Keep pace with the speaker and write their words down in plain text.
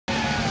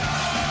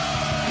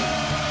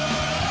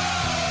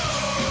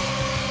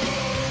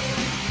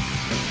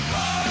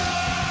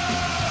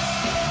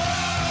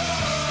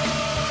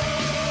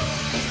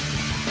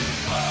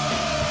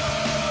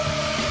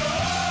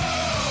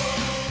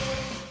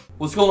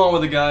What's going on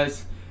with it,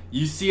 guys?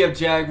 UCF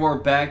Jaguar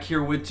back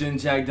here with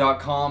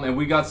GenJag.com, and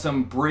we got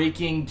some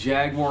breaking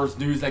Jaguars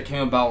news that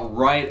came about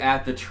right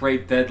at the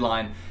trade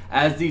deadline,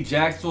 as the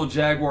Jacksonville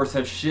Jaguars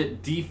have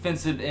shipped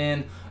defensive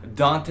end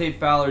Dante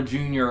Fowler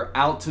Jr.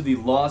 out to the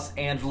Los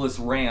Angeles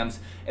Rams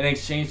in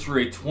exchange for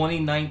a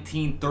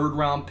 2019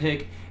 third-round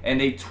pick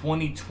and a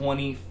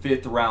 2020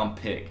 fifth-round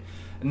pick.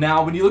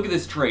 Now, when you look at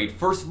this trade,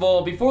 first of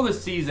all, before the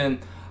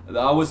season,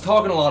 I was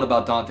talking a lot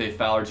about Dante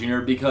Fowler Jr.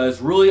 because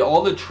really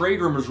all the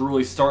trade rumors were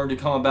really starting to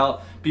come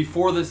about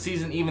before the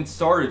season even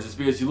started, just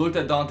because you looked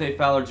at Dante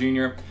Fowler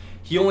Jr.,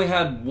 he only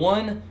had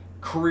one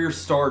career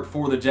start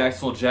for the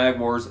Jacksonville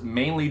Jaguars,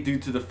 mainly due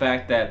to the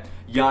fact that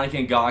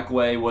Yannick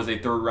Ngakoue was a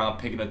third-round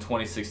pick in the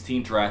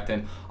 2016 draft,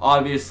 and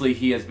obviously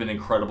he has been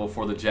incredible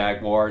for the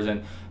Jaguars.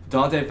 And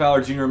Dante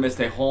Fowler Jr. missed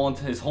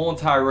his whole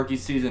entire rookie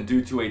season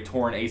due to a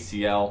torn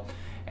ACL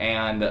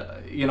and,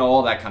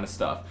 all that kind of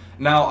stuff.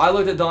 Now, I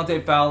looked at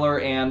Dante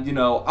Fowler and,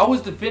 I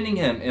was defending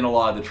him in a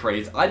lot of the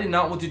trades. I did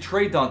not want to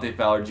trade Dante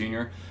Fowler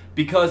Jr.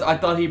 because I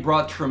thought he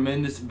brought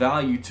tremendous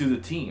value to the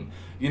team.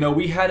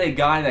 We had a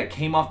guy that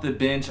came off the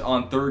bench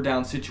on third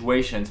down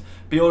situations,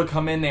 be able to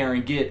come in there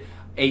and get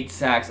 8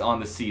 sacks on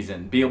the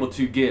season, be able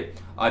to get,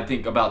 I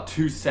think, about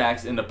 2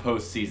 sacks in the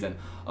postseason.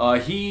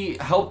 He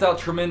helped out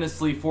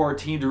tremendously for our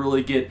team to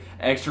really get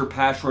extra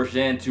pass rush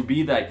in to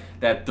be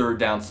that third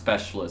down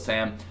specialist.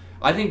 And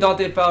I think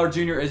Dante Fowler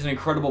Jr. is an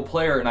incredible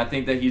player, and I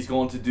think that he's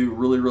going to do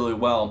really, really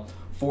well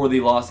for the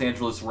Los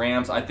Angeles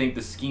Rams. I think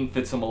the scheme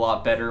fits him a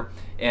lot better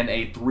in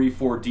a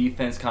 3-4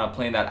 defense, kind of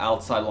playing that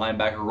outside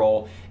linebacker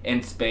role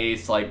in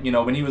space. Like,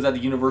 when he was at the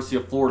University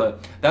of Florida,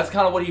 that's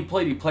kind of what he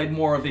played. He played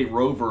more of a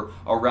rover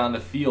around the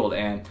field,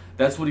 and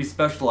that's what he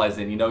specialized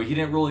in. He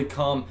didn't really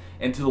come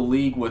into the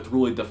league with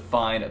really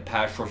defined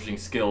pass rushing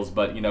skills,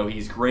 but,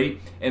 he's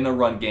great in the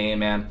run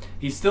game, and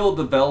he's still a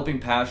developing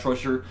pass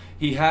rusher.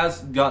 He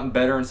has gotten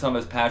better in some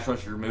of his pass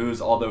rusher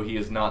moves, although he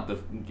is not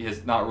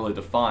really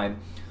defined.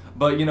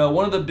 But,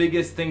 one of the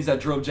biggest things that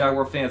drove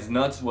Jaguar fans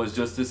nuts was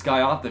just this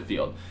guy off the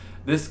field.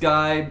 This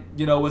guy,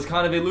 was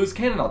kind of a loose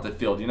cannon off the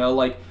field.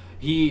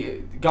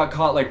 He got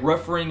caught,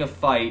 refereeing a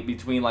fight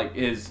between,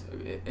 his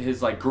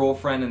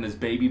girlfriend and his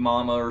baby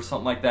mama or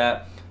something like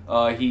that.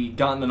 He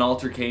got in an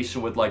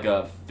altercation with,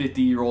 a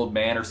 50-year-old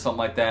man or something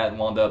like that and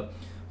wound up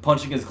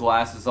punching his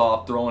glasses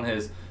off, throwing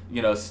his,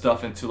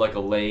 stuff into, a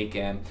lake.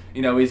 And,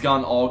 he's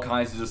gotten all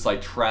kinds of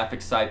just,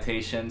 traffic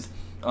citations.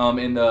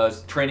 In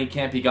the training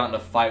camp, he got in a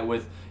fight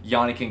with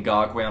Yannick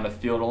Ngakoue on the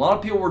field. A lot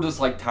of people were just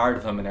tired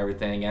of him and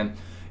everything, and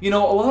a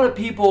lot of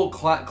people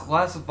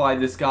classified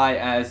this guy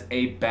as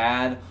a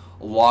bad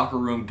locker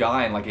room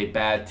guy and a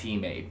bad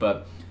teammate.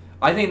 But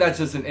I think that's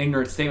just an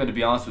ignorant statement, to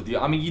be honest with you.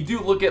 I mean, you do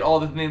look at all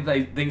the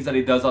things that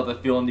he does out the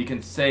field, and you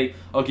can say,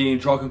 okay, you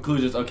can draw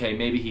conclusions. Okay,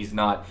 maybe he's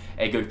not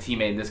a good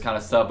teammate and this kind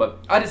of stuff.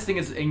 But I just think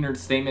it's an ignorant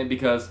statement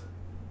because,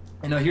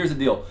 here's the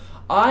deal.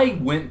 I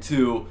went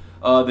to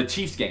the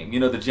Chiefs game,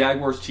 the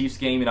Jaguars Chiefs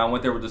game, and I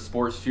went there with the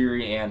Sports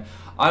Fury, and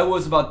I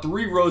was about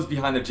 3 rows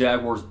behind the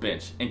Jaguars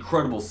bench.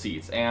 Incredible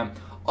seats, and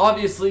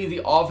obviously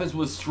the offense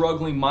was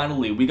struggling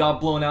mightily. We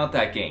got blown out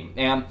that game,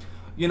 and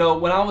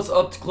when I was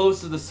up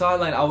close to the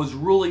sideline, I was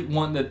really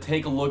wanting to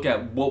take a look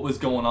at what was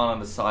going on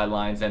the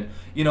sidelines, and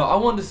I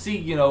wanted to see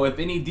if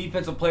any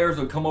defensive players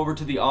would come over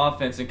to the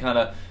offense and kind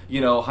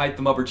of hype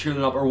them up or cheer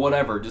them up or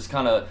whatever, just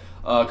kind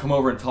of come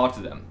over and talk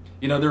to them.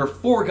 There were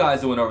 4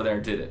 guys that went over there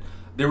and did it.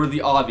 There were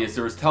the obvious.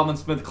 There was Telvin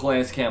Smith,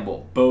 Calais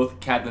Campbell, both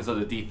captains of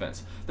the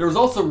defense. There was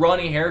also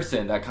Ronnie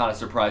Harrison that kind of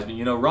surprised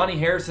me. Ronnie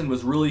Harrison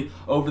was really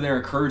over there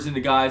encouraging the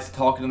guys,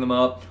 talking them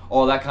up,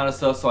 all that kind of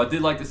stuff, so I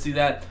did like to see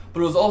that.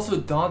 But it was also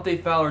Dante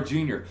Fowler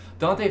Jr.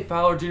 Dante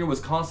Fowler Jr. was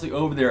constantly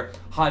over there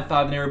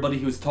high-fiving everybody.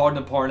 He was talking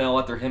to Parnell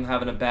after him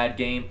having a bad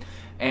game.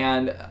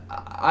 And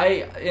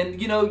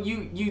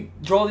you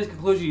draw these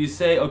conclusions. You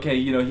say,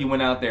 okay, he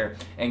went out there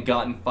and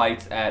got in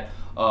fights at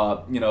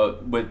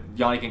with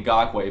Yannick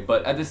Ngakoue.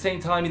 But at the same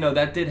time,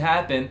 that did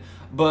happen.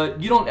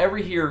 But you don't ever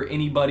hear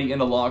anybody in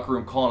the locker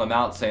room calling him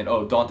out saying,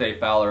 oh, Dante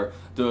Fowler.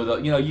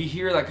 You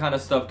hear that kind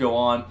of stuff go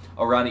on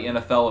around the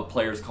NFL with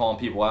players calling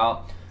people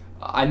out.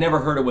 I never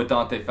heard it with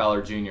Dante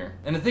Fowler Jr.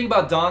 And the thing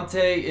about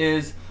Dante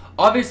is,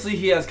 obviously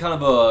he has kind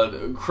of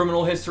a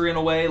criminal history in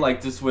a way,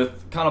 just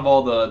with kind of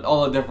all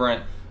the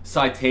different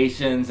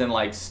citations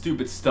and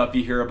stupid stuff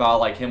you hear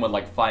about, him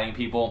with fighting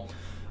people.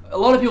 A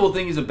lot of people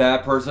think he's a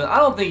bad person. I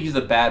don't think he's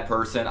a bad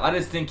person. I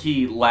just think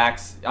he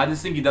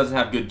doesn't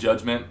have good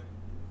judgment.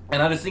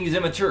 And I just think he's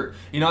immature.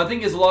 I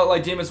think he's a lot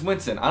like Jameis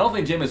Winston. I don't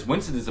think Jameis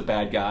Winston is a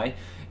bad guy,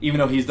 even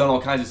though he's done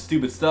all kinds of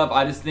stupid stuff.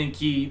 I just think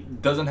he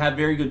doesn't have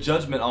very good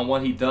judgment on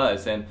what he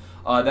does. And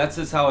that's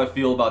just how I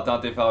feel about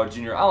Dante Fowler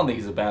Jr. I don't think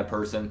he's a bad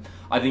person.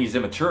 I think he's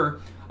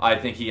immature. I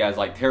think he has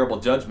terrible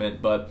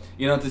judgment. But,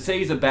 to say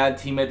he's a bad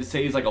teammate, to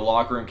say he's a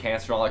locker room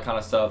cancer, all that kind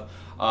of stuff,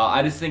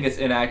 I just think it's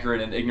inaccurate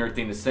and ignorant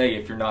thing to say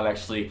if you're not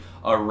actually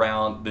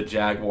around the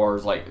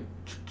Jaguars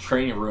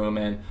training room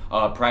and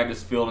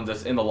practice field and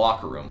just in the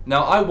locker room.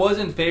 Now, I was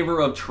in favor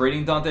of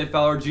trading Dante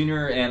Fowler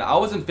Jr. and I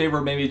was in favor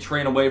of maybe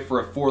trading away for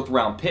a 4th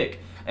round pick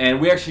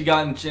And we actually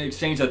got in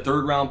exchange a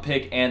 3rd round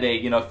pick and a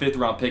 5th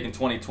round pick in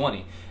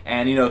 2020.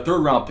 And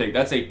 3rd round pick,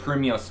 that's a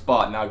premium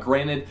spot. Now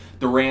granted,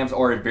 the Rams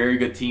are a very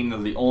good team. They're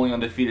the only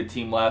undefeated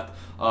team left.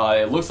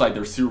 It looks like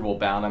they're Super Bowl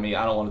bound. I mean,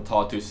 I don't want to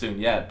talk too soon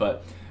yet,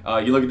 but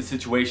you look at the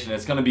situation,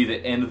 it's going to be the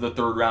end of the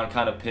 3rd round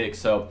kind of pick.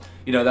 So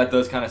that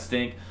does kind of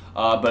stink.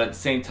 But at the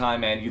same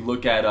time, man, you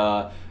look at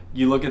a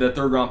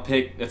 3rd round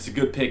pick. It's a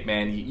good pick,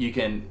 man. You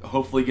can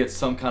hopefully get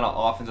some kind of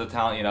offensive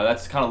talent.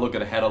 That's kind of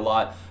looking ahead a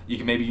lot. You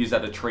can maybe use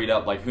that to trade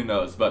up, like who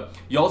knows. But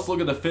you also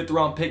look at the 5th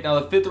round pick. Now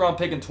the 5th round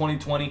pick in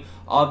 2020,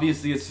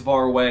 obviously it's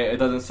far away. It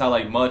doesn't sound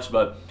like much,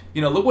 but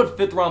look what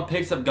 5th round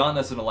picks have gotten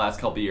us in the last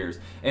couple years.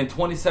 In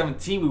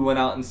 2017, we went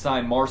out and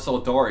signed Marcel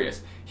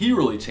Darius. He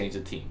really changed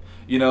the team.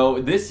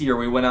 This year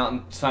we went out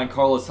and signed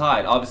Carlos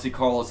Hyde. Obviously,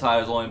 Carlos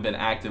Hyde has only been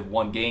active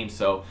 1 game,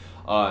 so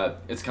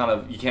it's kind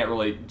of, you can't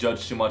really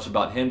judge too much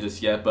about him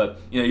just yet. But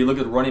you look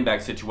at the running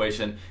back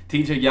situation.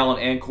 TJ Yeldon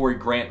and Corey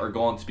Grant are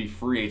going to be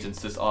free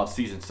agents this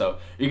offseason, so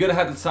you're gonna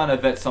have to sign a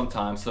vet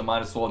sometime. So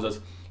might as well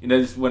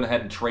just went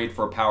ahead and trade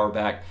for a power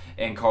back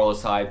and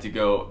Carlos Hyde to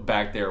go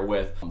back there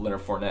with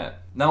Leonard Fournette.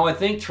 Now I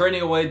think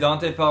trading away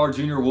Dante Fowler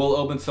Jr. will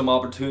open some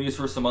opportunities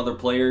for some other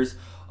players.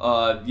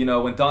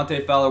 When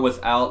Dante Fowler was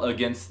out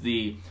against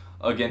the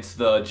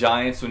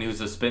Giants when he was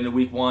suspended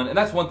week 1. And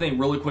that's one thing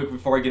really quick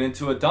before I get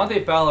into it.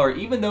 Dante Fowler,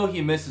 even though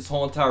he missed his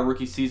whole entire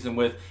rookie season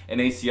with an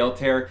ACL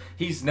tear,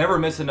 he's never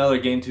missed another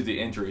game due to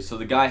injury. So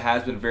the guy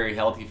has been very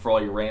healthy for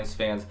all your Rams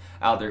fans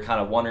out there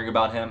kind of wondering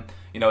about him.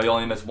 He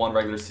only missed 1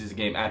 regular season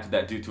game after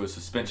that due to a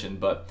suspension.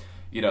 But,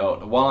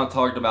 while I'm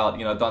talking about,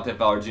 Dante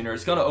Fowler Jr.,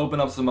 it's going to open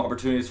up some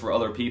opportunities for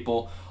other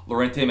people.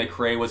 Lorente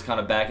McCray was kind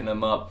of backing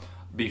him up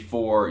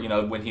before,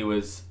 when he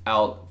was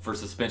out for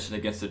suspension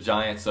against the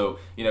Giants. So,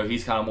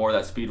 he's kind of more of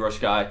that speed rush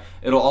guy.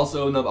 It'll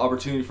also open up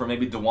opportunity for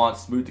maybe DeJuan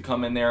Smoot to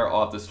come in there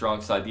off the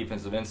strong side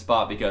defensive end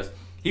spot, because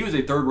he was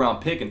a 3rd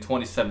round pick in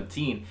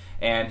 2017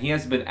 and he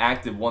hasn't been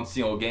active 1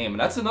 single game.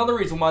 And that's another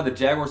reason why the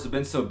Jaguars have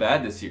been so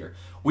bad this year.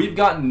 We've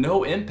gotten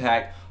no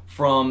impact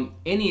from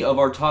any of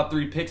our top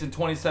 3 picks in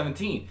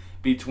 2017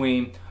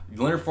 between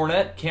Leonard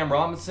Fournette, Cam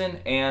Robinson,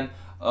 and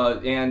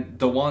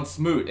DeJuan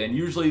Smoot. And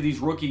usually these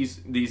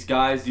rookies, these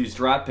guys, these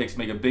draft picks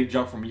make a big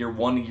jump from year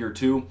 1 to year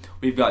 2.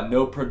 We've got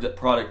no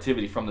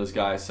productivity from those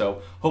guys.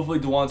 So hopefully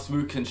DeJuan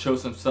Smoot can show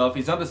some stuff.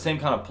 He's not the same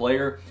kind of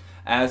player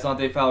as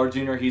Dante Fowler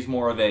Jr. He's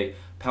more of a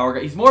power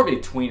guy. He's more of a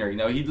tweener.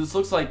 He just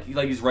looks like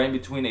he's right in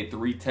between a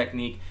 3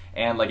 technique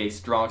and like a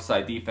strong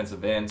side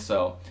defensive end.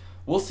 So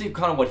we'll see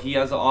kind of what he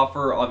has to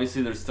offer.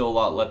 Obviously, there's still a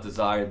lot left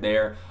desired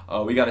there.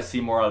 We got to see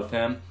more out of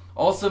him.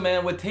 Also,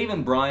 man, with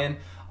Taven Bryan,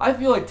 I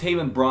feel like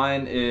Taven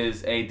Bryan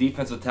is a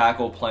defensive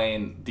tackle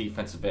playing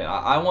defensive end.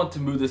 I want to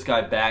move this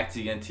guy back to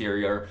the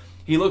interior.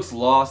 He looks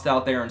lost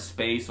out there in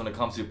space when it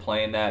comes to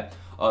playing that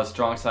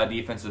strong side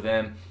defensive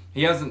end.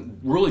 He hasn't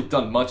really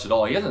done much at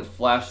all. He hasn't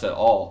flashed at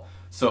all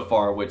so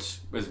far, which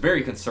is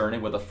very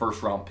concerning with a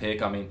 1st round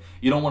pick. I mean,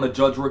 you don't want to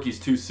judge rookies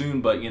too soon,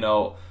 but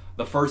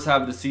the first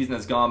half of the season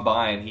has gone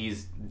by and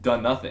he's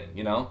done nothing,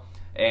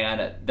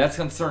 and that's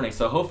concerning.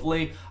 So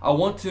hopefully, I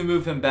want to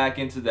move him back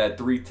into that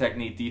 3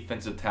 technique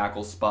defensive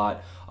tackle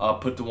spot.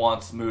 Put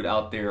DeJuan Smoot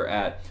out there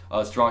at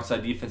strong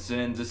side defense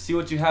end. Just see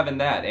what you have in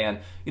that. And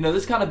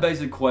this kind of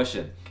begs the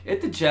question: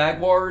 if the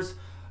Jaguars,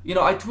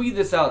 I tweeted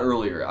this out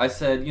earlier. I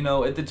said,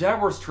 if the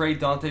Jaguars trade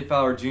Dante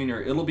Fowler Jr.,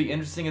 it'll be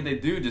interesting if they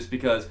do, just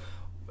because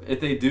if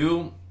they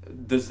do,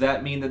 does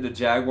that mean that the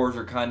Jaguars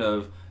are kind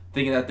of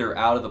thinking that they're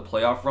out of the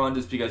playoff run?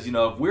 Just because,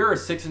 if we're a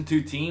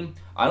 6-2 team,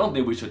 I don't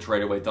think we should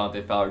trade away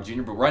Dante Fowler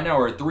Jr. But right now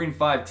we're a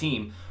 3-5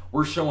 team.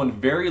 We're showing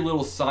very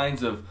little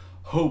signs of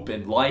hope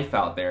and life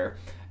out there.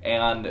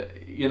 And,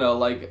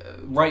 like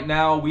right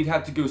now we'd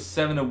have to go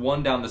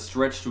 7-1 down the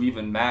stretch to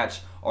even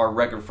match our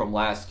record from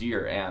last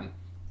year. And,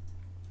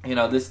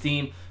 this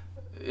team,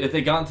 if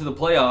they got into the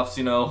playoffs,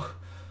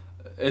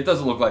 it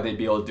doesn't look like they'd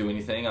be able to do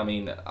anything. I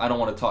mean, I don't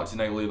want to talk too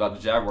negatively about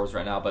the Jaguars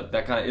right now, but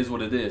that kind of is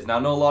what it is. Now, I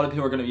know a lot of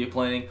people are going to be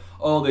playing,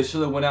 oh, they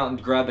should have went out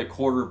and grabbed a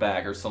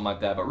quarterback or something like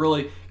that. But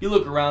really, you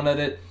look around at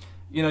it,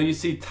 you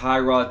see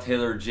Tyrod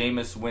Taylor,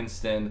 Jameis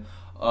Winston,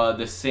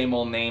 the same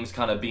old names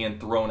kind of being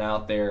thrown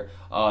out there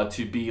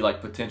to be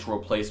like potential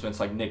replacements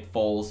like Nick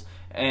Foles.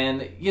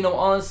 And,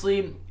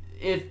 honestly,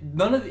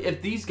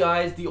 if these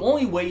guys, the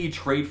only way you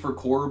trade for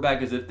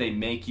quarterback is if they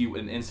make you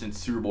an instant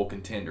Super Bowl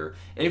contender.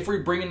 If we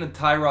bring in a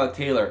Tyrod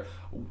Taylor,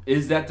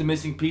 is that the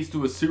missing piece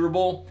to a Super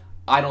Bowl?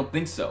 I don't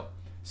think so.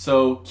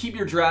 So keep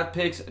your draft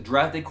picks,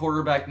 draft a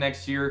quarterback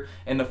next year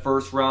in the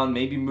 1st round,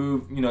 maybe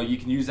move, you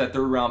can use that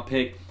 3rd round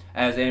pick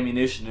as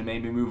ammunition to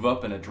maybe move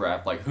up in a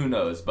draft, like who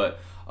knows.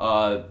 But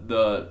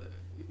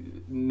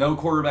no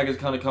quarterback is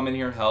going to come in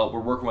here and help.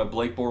 We're working with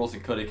Blake Bortles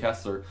and Cody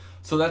Kessler.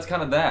 So that's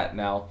kind of that.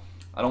 Now,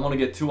 I don't want to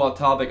get too off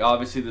topic.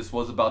 Obviously, this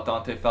was about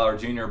Dante Fowler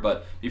Jr.,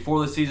 but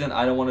before the season,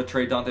 I don't want to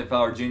trade Dante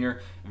Fowler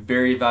Jr.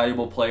 Very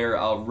valuable player.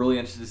 I'm really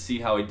interested to see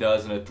how he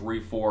does in a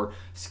 3-4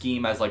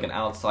 scheme as like an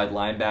outside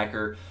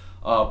linebacker.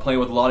 Playing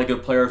with a lot of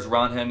good players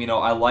around him.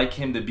 I like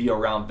him to be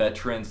around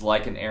veterans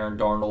like an Aaron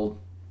Darnold,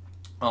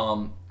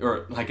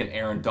 or like an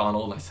Aaron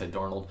Donald. I said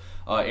Darnold.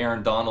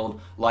 Aaron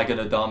Donald, like an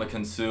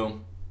Ndamukong Suh.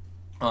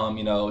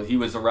 You know, he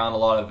was around a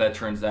lot of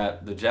veterans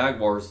at the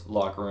Jaguars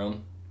locker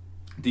room,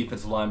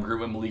 defensive line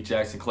group with Malik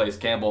Jackson, Calais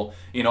Campbell.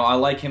 You know, I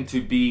like him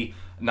to be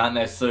not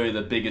necessarily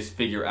the biggest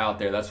figure out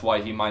there. That's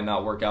why he might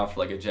not work out for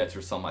like a Jets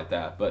or something like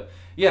that. But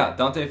yeah,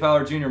 Dante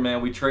Fowler Jr.,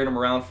 man, we trade him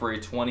around for a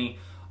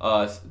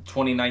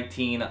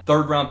 2019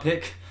 third round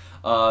pick,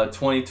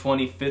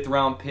 2020 fifth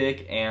round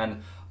pick,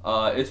 and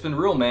it's been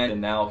real, man.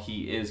 And now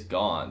he is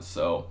gone.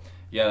 So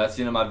yeah, that's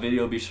the end of my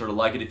video. Be sure to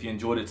like it if you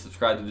enjoyed it,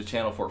 subscribe to the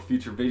channel for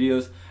future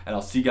videos, and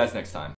I'll see you guys next time.